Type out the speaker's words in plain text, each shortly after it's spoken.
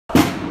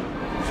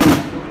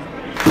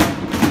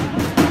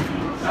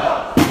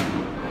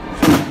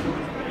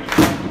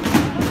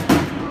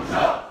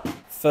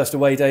First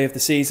away day of the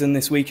season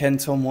this weekend,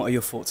 Tom. What are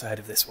your thoughts ahead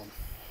of this one?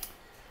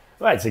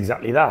 Well, it's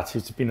exactly that.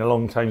 It's been a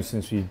long time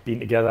since we've been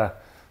together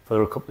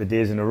for a couple of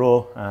days in a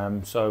row.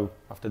 So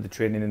after the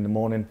training in the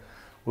morning,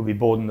 we'll be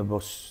boarding the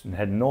bus and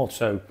heading north.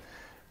 So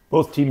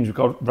both teams have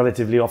got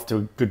relatively off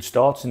to good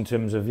starts in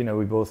terms of,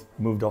 we both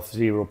moved off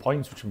 0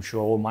 points, which I'm sure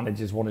all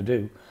managers want to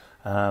do.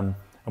 And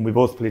we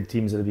both played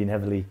teams that have been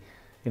heavily,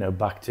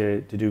 back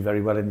to do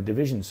very well in the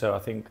division. So I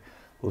think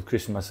both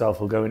Chris and myself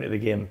will go into the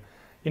game,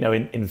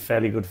 in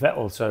fairly good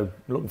fettle. So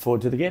looking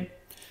forward to the game.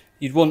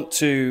 You'd want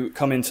to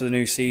come into the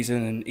new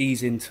season and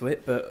ease into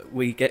it, but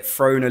we get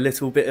thrown a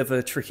little bit of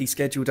a tricky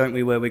schedule, don't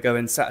we, where we're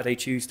going Saturday,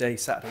 Tuesday,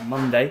 Saturday,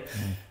 Monday.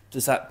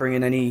 Does that bring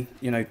in any,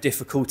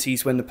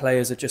 difficulties when the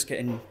players are just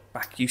getting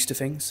back used to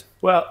things?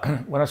 Well,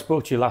 when I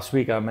spoke to you last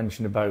week, I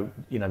mentioned about,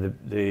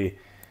 the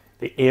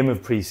aim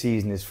of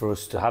pre-season is for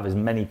us to have as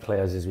many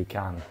players as we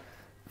can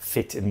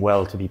fit and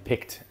well to be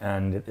picked.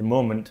 And at the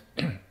moment,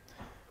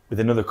 with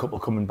another couple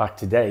coming back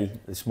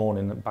this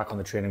morning, back on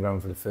the training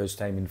ground for the first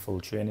time in full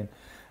training,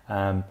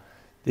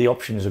 the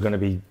options are going to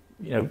be,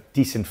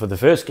 decent for the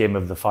first game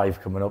of the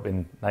 5 coming up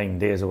in 9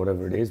 days or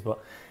whatever it is.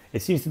 But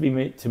it seems to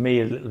be, to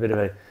me, a little bit of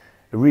a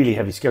really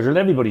heavy schedule.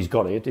 Everybody's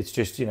got it. It's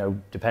just,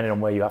 depending on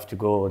where you have to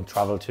go and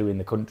travel to in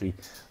the country,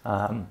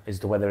 as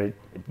to whether it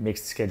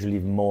makes the schedule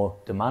even more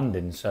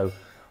demanding. So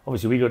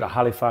obviously we go to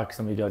Halifax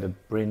and we go to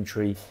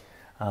Braintree,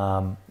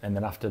 and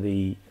then after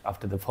the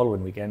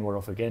following weekend we're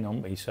off again,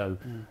 aren't we? So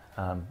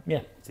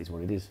it is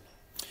what it is.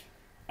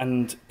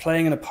 And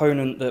playing an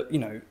opponent that,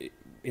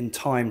 in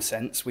time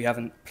sense, we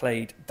haven't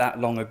played that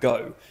long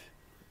ago.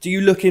 Do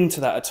you look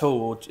into that at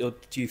all, or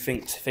do you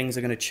think things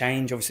are going to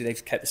change? Obviously,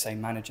 they've kept the same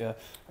manager,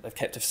 they've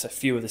kept a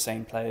few of the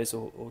same players,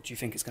 or do you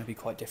think it's going to be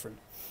quite different?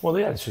 Well,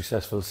 they had a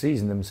successful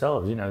season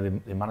themselves.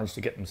 They managed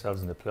to get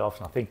themselves in the playoffs,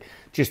 and I think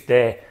just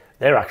their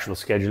actual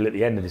schedule at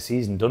the end of the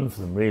season done for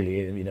them,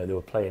 really. They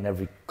were playing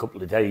every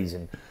couple of days,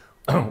 and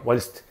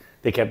whilst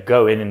they kept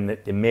going and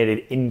they made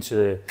it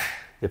into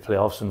the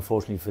playoffs,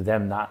 unfortunately for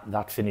them,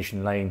 that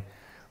finishing line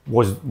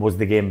was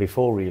the game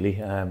before,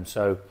 really.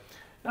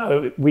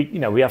 No,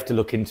 we have to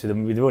look into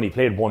them. We've only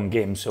played 1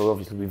 game, so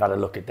obviously we've had a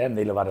look at them.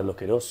 They'll have had a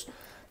look at us.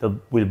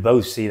 We'll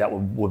both see that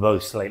we're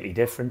both slightly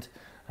different.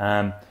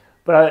 But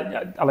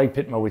I like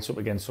pitting my wits up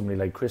against somebody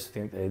like Chris. I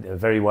think they're a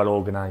very well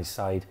organised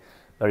side,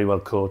 very well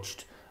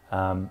coached,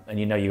 and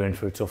you're in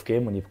for a tough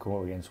game when you come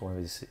up against one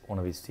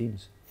of his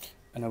teams.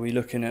 And are we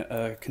looking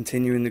at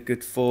continuing the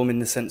good form in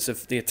the sense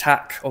of the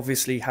attack?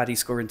 Obviously, Haddy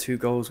scoring 2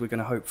 goals, we're going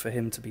to hope for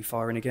him to be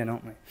firing again,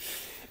 aren't we?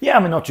 Yeah,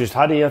 not just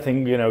Haddy. I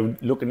think,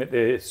 looking at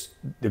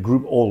the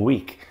group all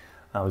week,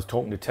 I was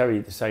talking to Terry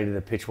at the side of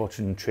the pitch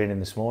watching training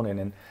this morning,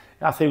 and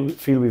I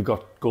feel we've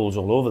got goals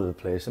all over the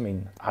place.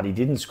 Haddy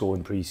didn't score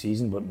in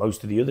pre-season, but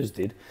most of the others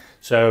did.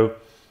 So,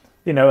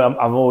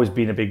 I've always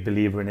been a big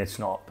believer in it's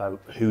not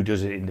about who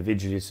does it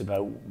individually, it's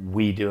about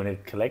we doing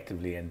it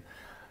collectively. And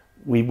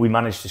we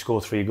managed to score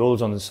 3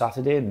 goals on the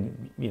Saturday,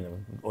 and,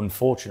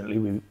 unfortunately,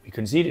 we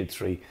conceded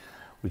 3.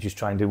 We just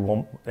try and do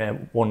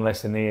one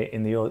less in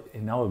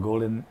our goal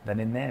than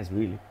in theirs,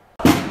 really.